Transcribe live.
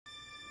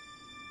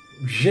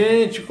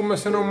Gente,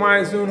 começando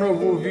mais um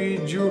novo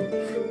vídeo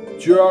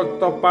de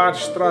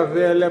Octopath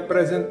Travel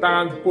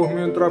apresentado por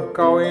mim,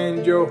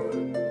 TropicalAngel.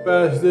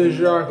 Peço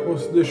desde já que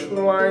você deixe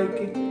o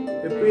like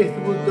e aperta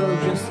o botão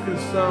de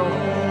inscrição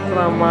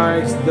para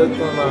mais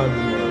detonado,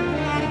 mano.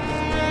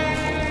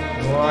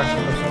 Eu acho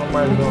que começando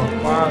mais uma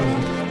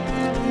fase.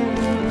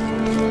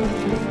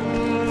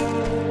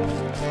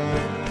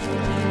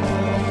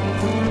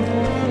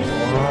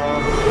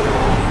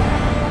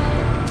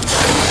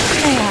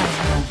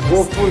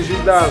 Vou fugir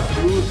das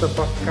lutas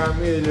pra ficar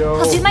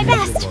melhor. I'll do my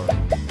best.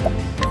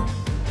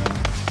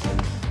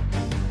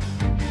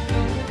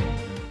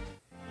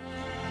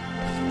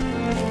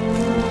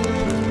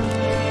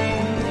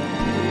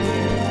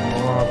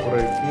 Vamos lá por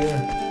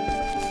aqui.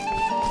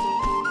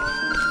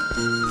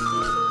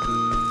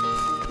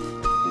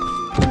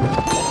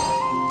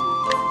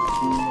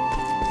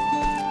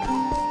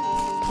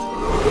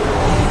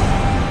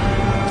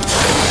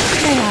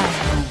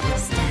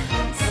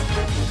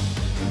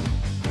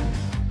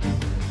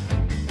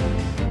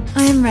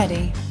 I am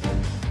ready.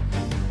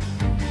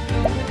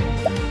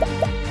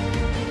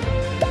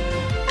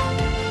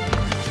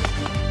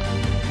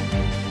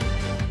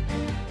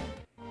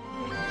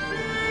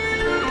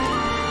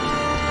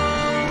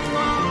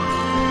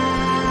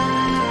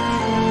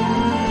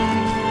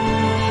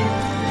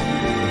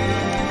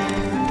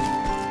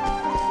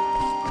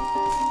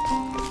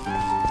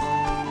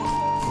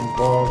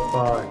 Vou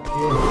voltar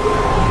aqui.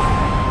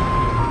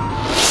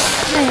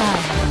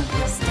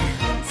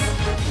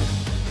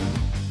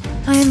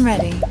 I am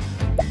ready.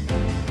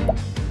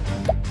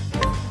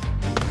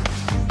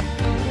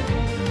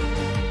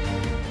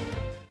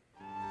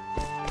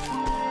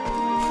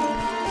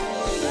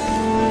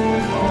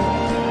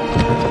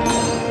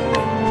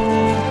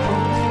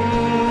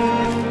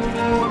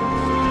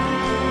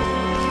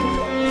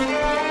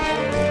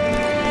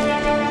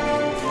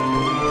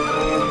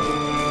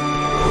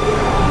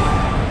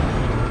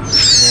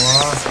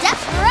 Step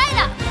right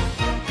up.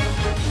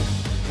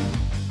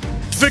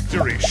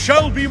 Victory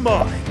shall be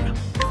mine.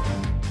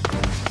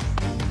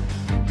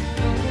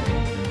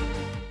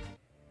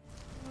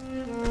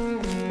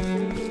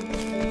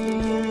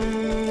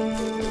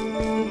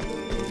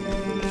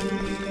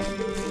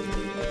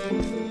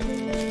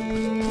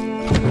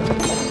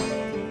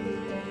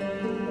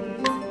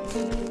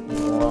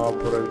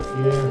 Por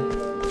aqui.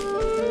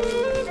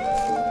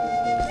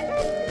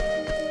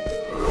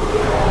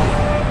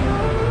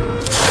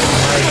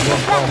 Mais um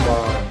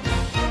combate.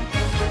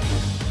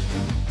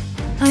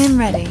 I am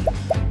ready.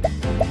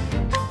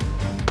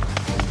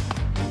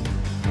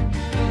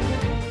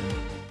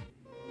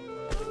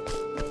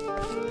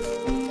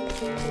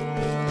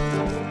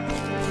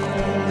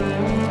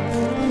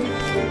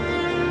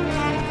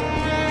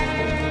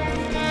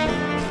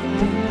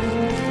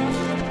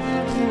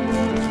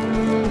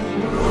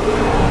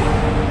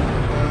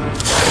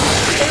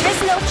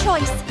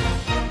 Choice.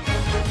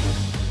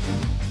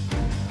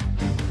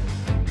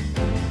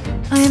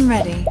 I am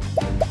ready.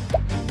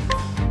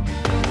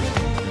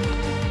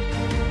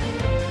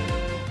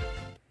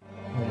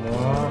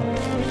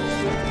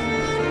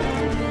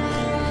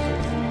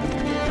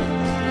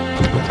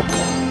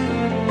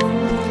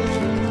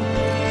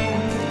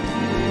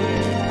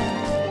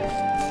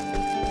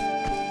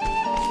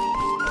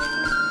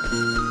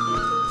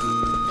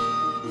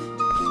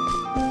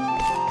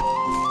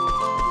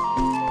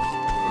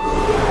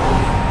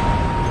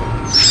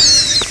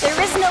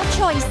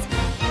 Choice.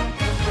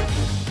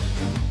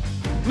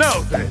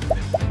 Now then.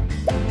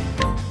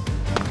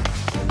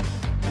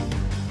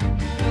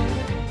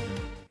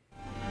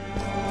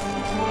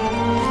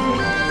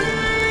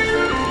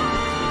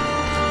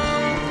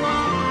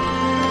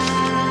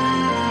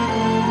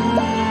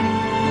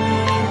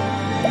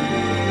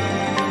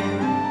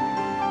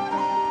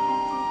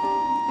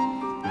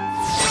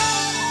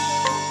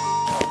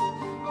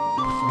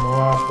 Vamos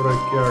lá por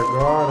aqui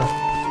agora.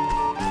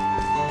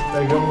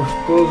 Pegamos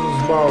todos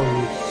os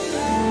baús.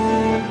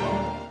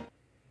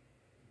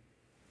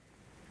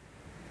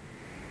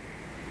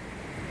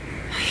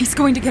 He's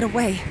going to get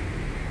away.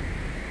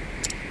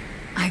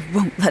 I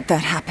won't let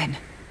that happen.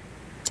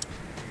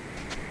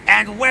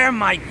 And where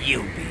might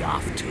you be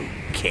off to,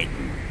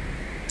 kitten?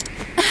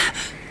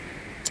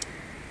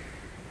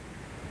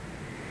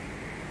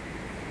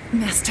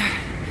 Master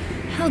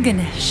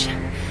Helganish.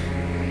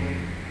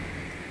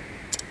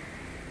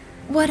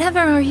 Whatever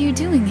are you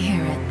doing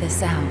here at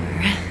this hour?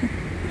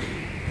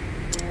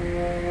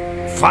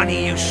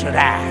 Funny you should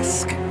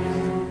ask.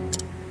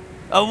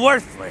 A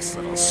worthless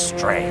little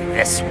stray,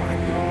 this one.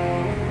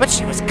 But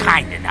she was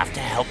kind enough to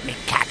help me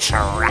catch a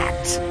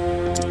rat.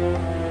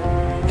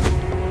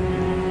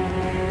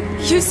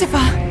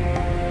 Yusufa!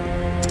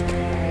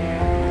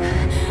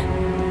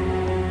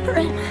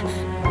 Prim,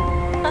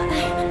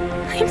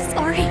 I'm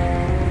sorry.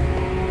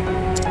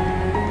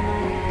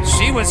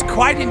 She was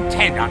quite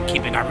intent on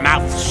keeping her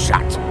mouth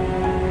shut,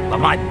 but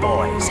my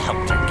boys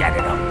helped her get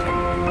it open.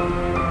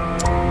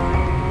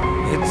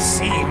 It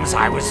seems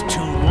I was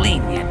too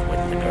lenient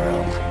with the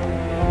girl.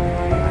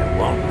 I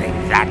won't make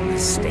that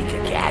mistake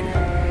again.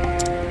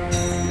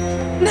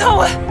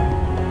 No!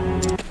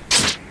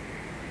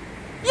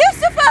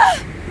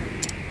 Yusufa!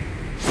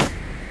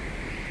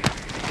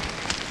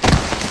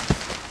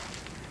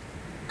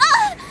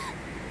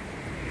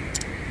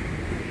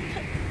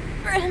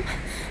 Brim,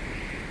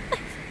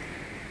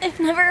 I've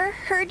never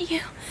heard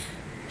you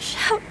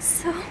shout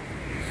so.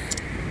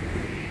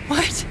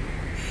 What?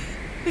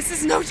 This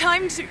is no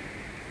time to...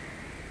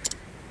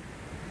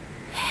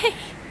 Hey,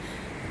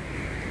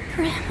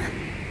 Brim.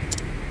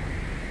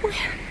 We're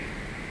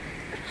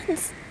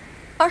friends,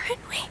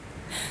 aren't we?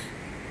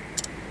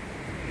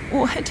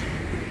 What?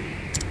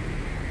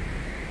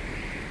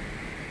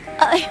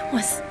 I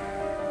was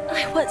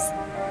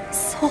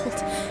sold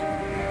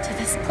to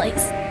this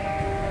place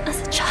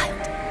as a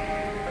child.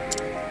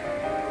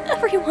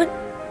 Everyone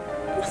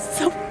was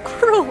so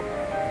cruel,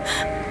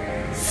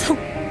 so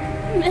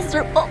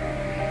miserable.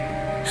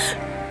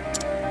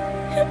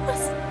 It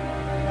was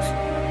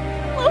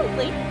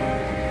lonely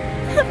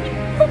having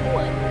no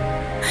one.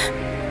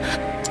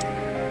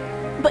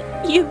 But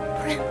you,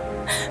 Brim,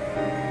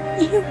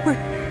 you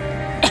were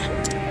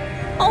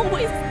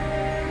always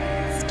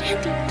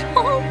standing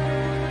tall,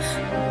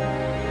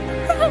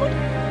 proud.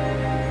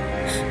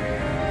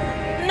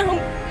 No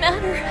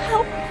matter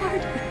how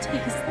hard it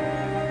is,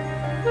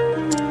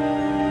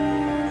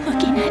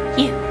 looking at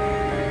you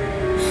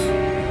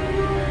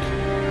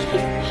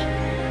gave me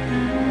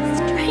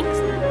strength.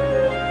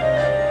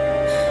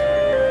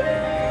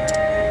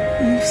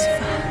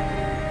 Yusufa.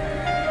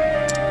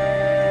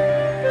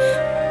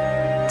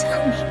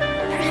 Tell me,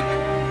 Brim,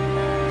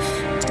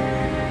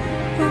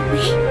 were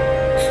we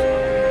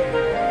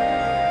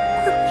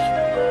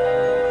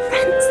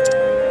friends?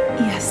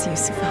 Yes,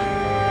 Yusufa.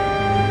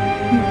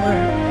 You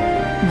were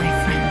my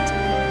friend.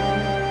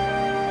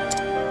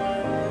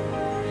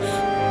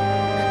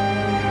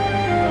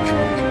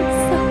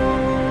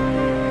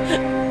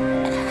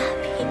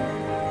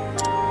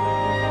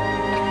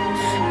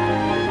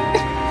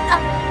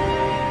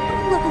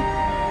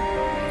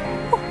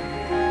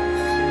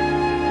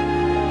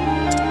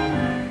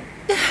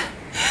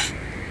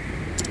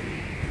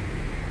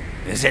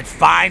 Is it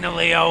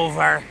finally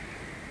over?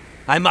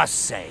 I must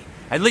say,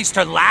 at least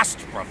her last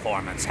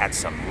performance had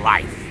some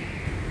life.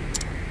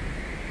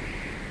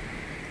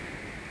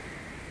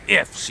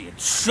 If she had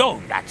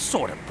shown that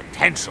sort of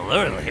potential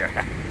earlier,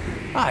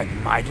 I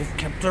might have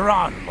kept her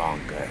on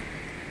longer.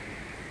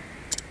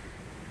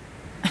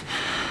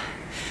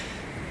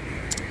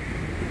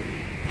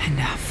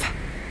 Enough.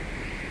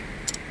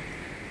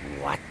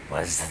 What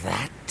was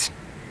that?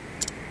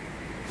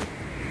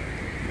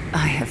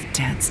 I have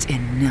danced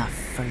enough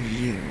for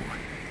you.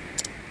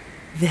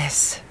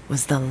 This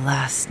was the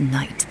last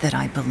night that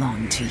I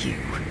belonged to you.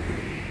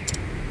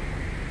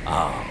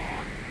 Oh,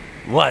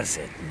 was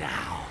it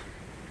now?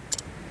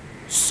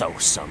 So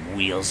some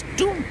wheels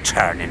do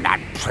turn in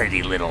that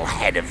pretty little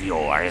head of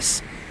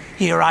yours.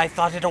 Here I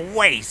thought it a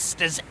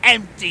waste, as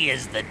empty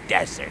as the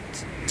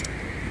desert.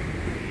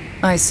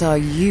 I saw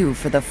you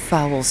for the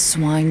foul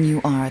swine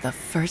you are the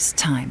first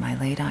time I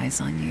laid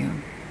eyes on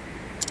you.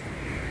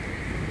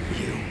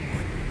 You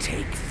would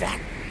take that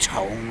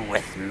tone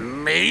with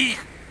me?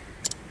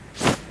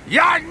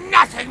 You're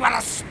nothing but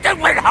a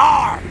stupid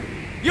whore!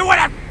 You would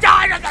have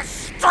died on the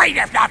street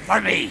if not for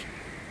me!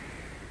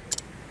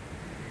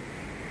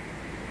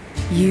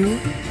 You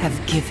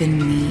have given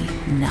me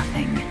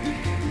nothing.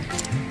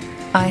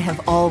 I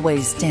have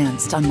always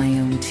danced on my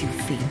own 2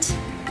 feet.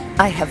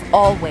 I have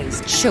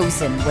always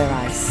chosen where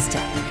I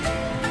step.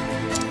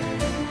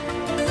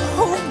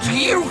 Who do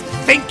you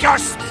think you're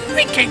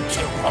speaking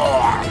to,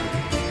 whore?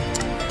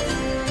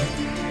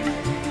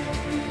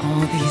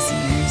 All these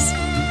years,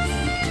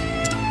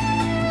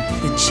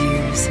 the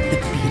jeers, the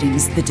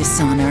beatings, the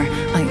dishonor,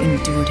 I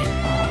endured it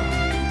all.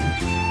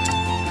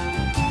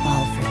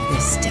 All for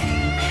this day,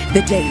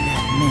 the day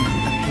that man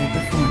appeared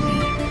before me.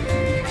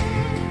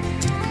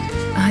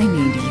 I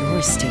need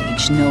your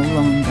stage no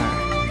longer.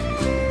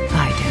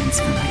 I dance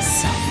for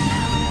myself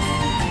now.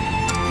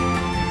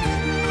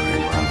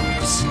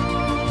 Primrose.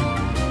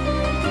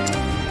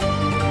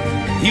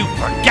 You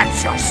forget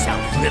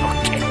yourself, little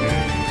kitten.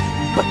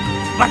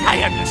 But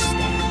I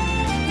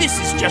understand. This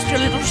is just your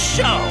little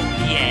show,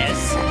 yes?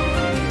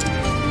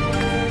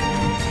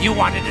 You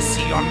wanted to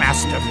see your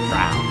master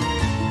frown.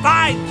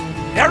 Fine,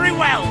 very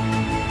well.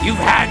 You've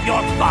had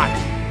your fun.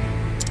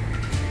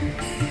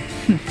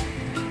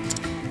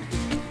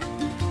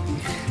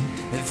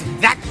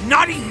 That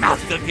naughty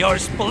mouth of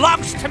yours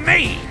belongs to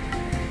me.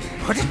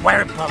 Put it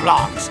where it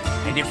belongs,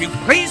 and if you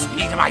please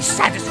me to my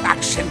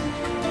satisfaction,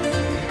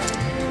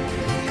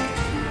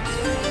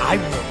 I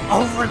will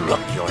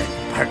overlook your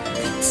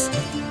impertinence.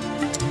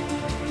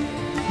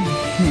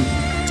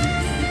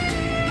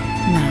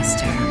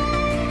 Master,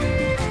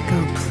 go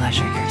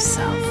pleasure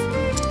yourself.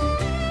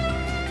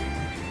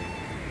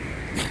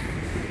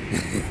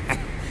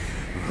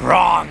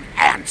 Wrong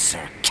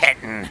answer,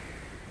 kitten.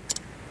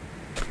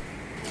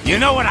 You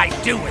know what I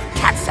do with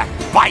cats that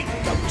bite,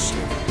 don't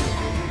you?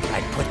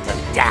 I put them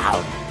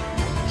down,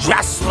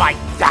 just like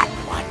that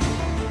one.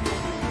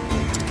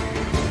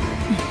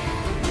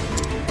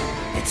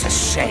 It's a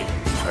shame,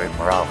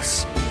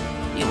 Primrose.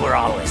 You were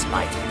always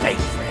my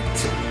favorite.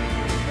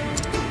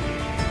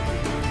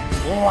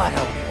 What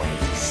a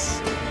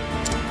waste.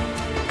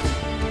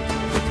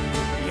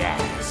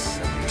 Yes,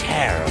 a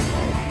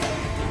terrible,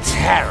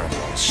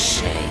 terrible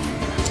shame.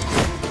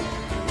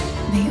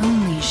 The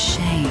only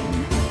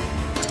shame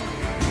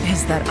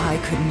is that I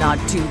could not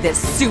do this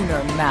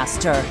sooner,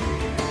 Master.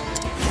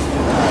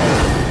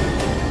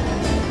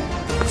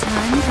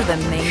 Time for the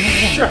main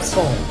event.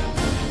 Shuffle.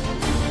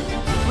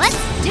 Let's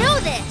do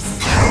this!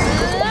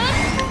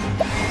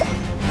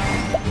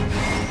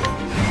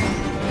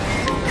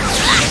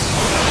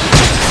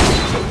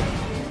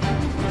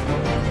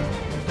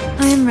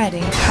 I am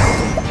ready.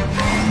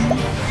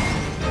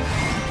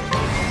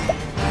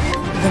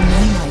 The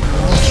moonlight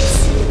glows.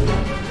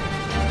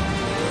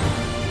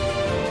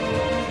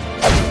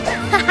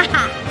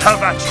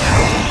 Have at you!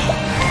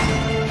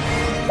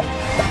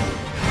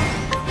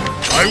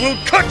 I will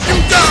cut you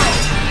down!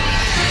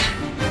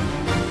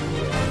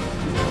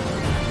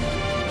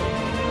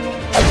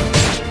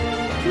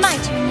 My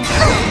turn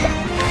now.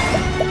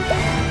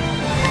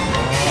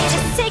 May the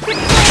sacred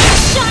flame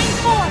shine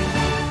forth!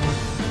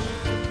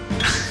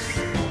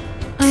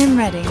 I am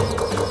ready.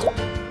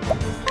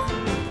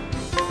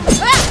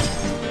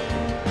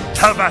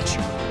 Have at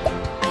you!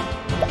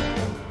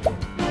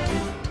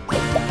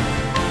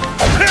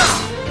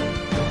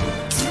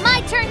 My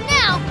turn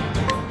now!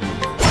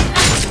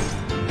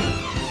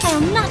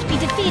 I'll not be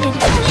defeated.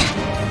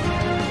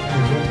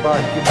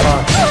 Bate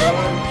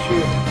bastante.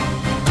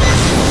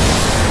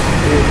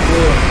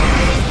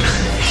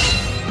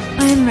 I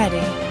am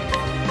ready.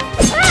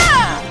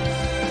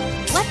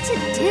 What to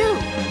do?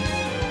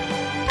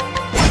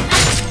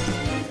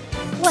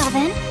 Well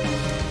then.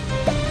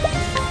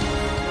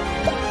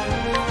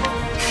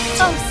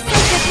 Oh,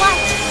 sacred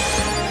light!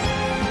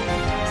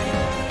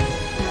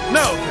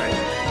 Now then!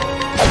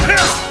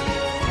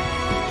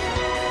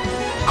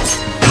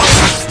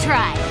 Let's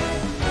try.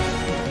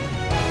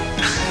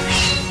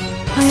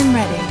 I am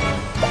ready.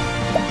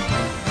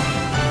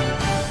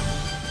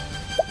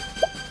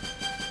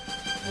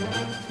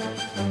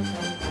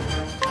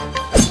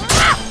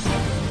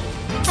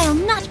 I'll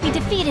not be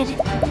defeated.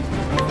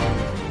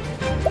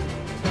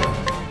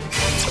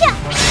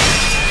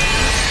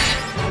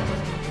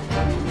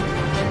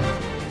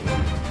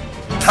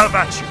 Have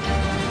at you!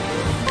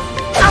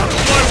 Out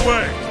of my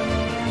way!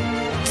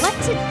 What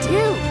to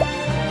do?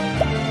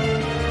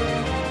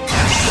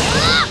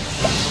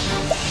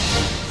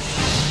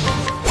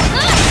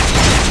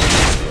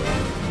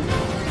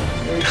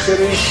 Eu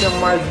queria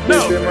chamar de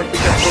bebê, mas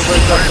tem que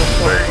aproveitar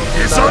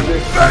essa Is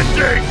oportunidade.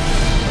 unbending!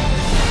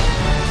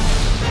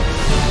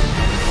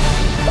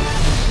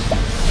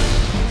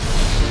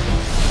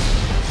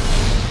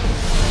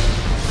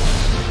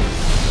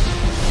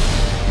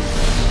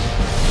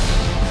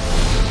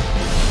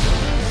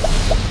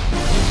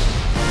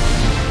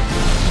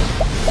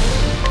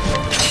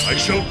 I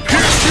shall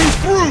pierce you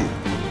through!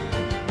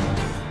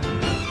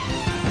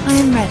 I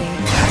am ready.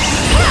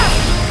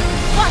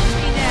 Watch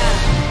me now!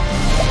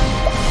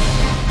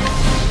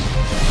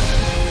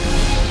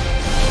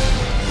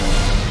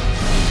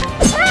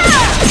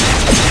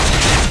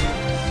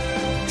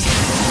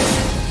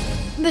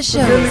 The show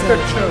is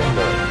Angelica over.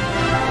 Chamber.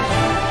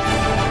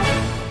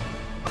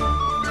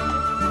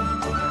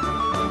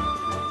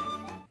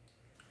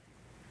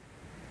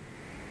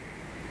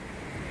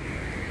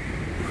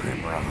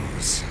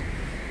 Primrose.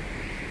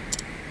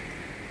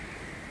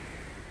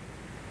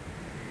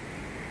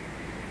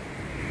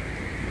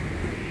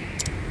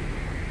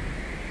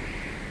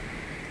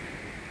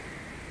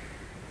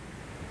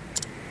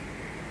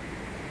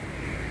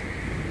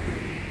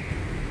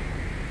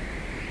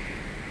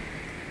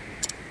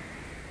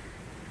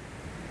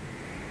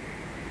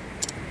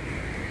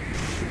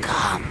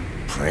 Come,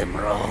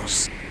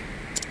 Primrose.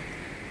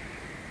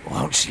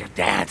 Won't you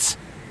dance?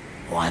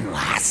 One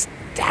last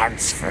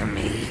dance for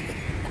me.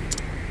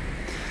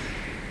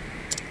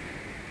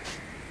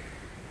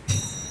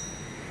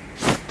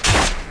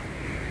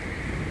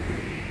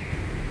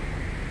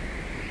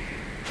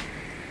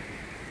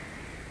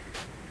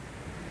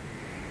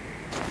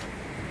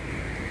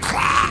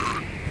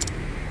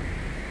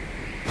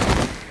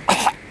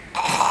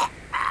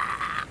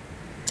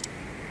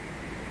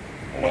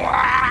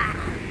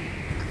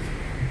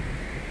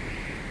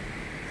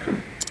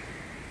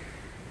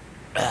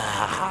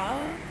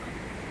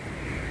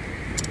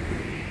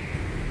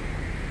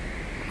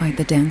 Quite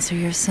the dancer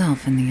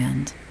yourself in the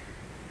end.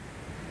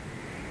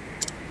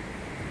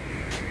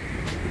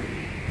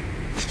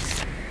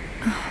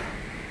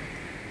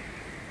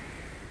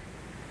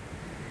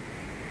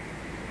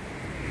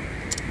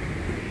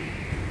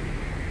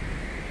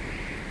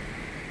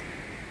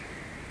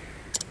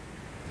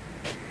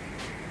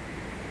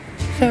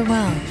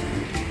 Farewell.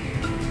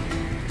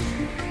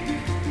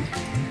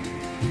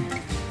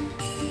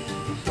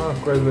 Só uma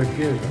coisa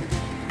aqui,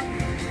 já.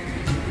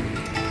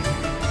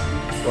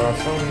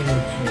 Só um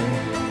minutinho.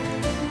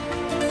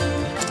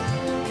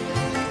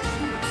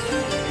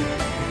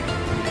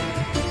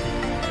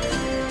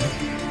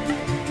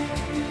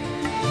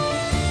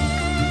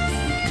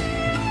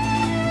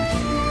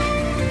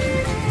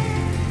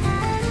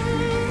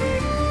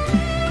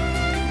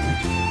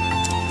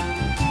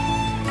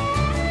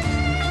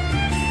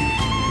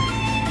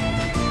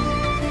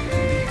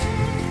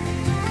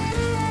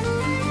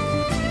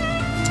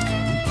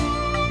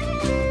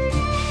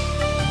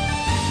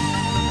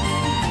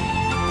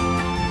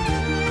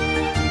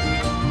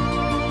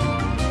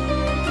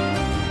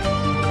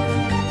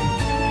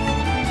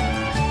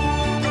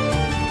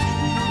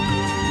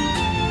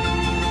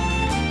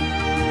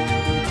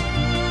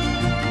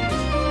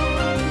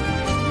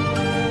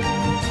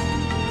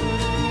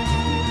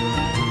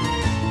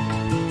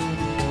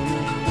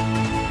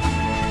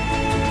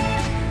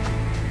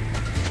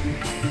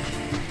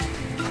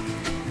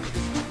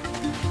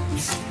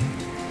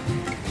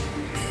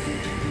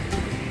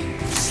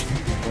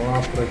 Vamos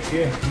lá por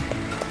aqui.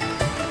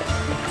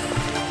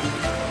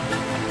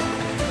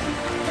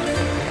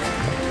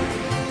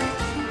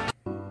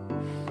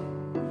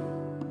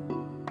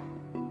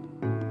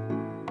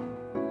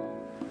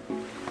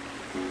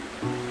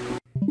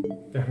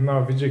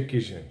 Terminar o vídeo aqui,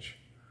 gente.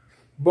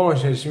 Bom,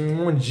 gente,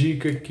 uma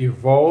dica aqui: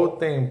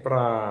 voltem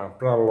para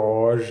a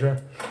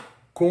loja,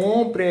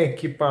 comprem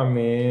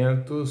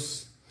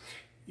equipamentos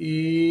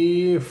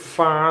e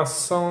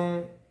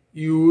façam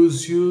e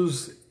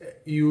use-os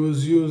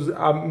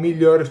a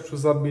melhore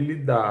suas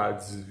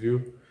habilidades,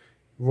 viu?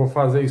 Vou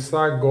fazer isso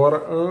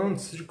agora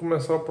antes de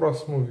começar o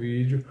próximo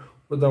vídeo.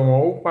 Vou dar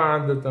uma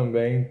upada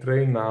também,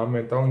 treinar,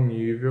 aumentar o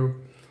nível.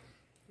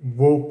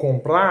 Vou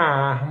comprar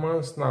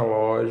armas na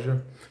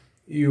loja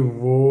e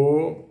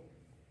vou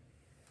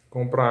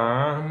comprar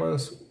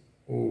armas,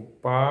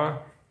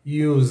 upar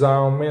e usar,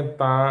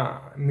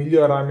 aumentar,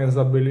 melhorar minhas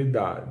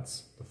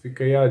habilidades. Então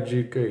fica aí a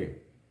dica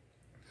aí.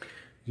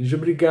 Gente,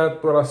 obrigado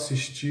por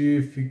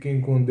assistir,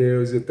 fiquem com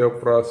Deus e até o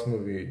próximo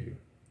vídeo.